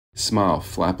Smile,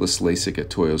 Flapless Lasik at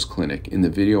Toyos Clinic. In the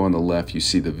video on the left, you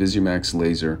see the Visumax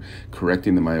Laser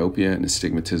correcting the myopia and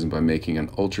astigmatism by making an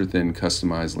ultrathin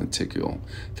customized lenticule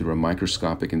through a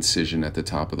microscopic incision at the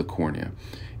top of the cornea.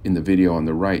 In the video on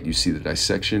the right, you see the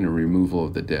dissection and removal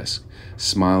of the disc.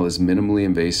 Smile is minimally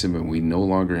invasive, and we no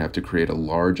longer have to create a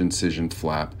large incision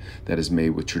flap that is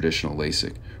made with traditional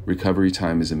LASIK. Recovery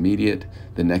time is immediate.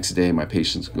 The next day, my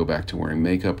patients can go back to wearing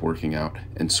makeup, working out,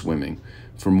 and swimming.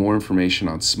 For more information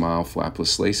on Smile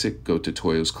Flapless Lasik, go to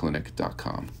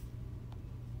toyosclinic.com.